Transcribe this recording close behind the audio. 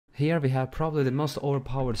Here we have probably the most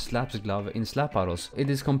overpowered slaps glove in slap battles.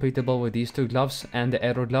 It is compatible with these two gloves and the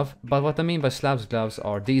arrow glove, but what I mean by slaps gloves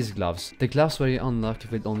are these gloves. The gloves where you unlock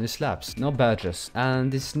with only slaps, no badges.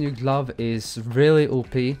 And this new glove is really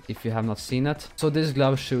OP if you have not seen it. So this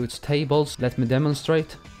glove shoots tables. Let me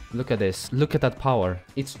demonstrate. Look at this. Look at that power.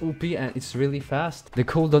 It's OP and it's really fast. The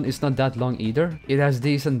cooldown is not that long either. It has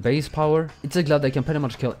decent base power. It's a glove that can pretty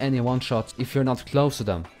much kill any one shot if you're not close to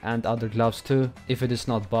them. And other gloves too. If it is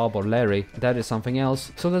not Bob or Larry, that is something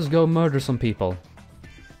else. So let's go murder some people.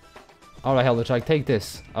 Alright, Helderjack, take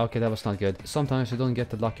this. Okay, that was not good. Sometimes you don't get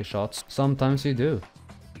the lucky shots. Sometimes you do.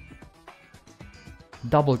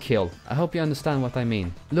 Double kill. I hope you understand what I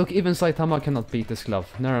mean. Look, even Saitama cannot beat this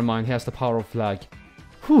glove. Never mind, he has the power of flag.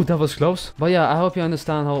 Whew, that was close. But yeah, I hope you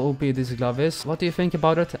understand how OP this glove is. What do you think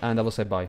about it? And I will say bye.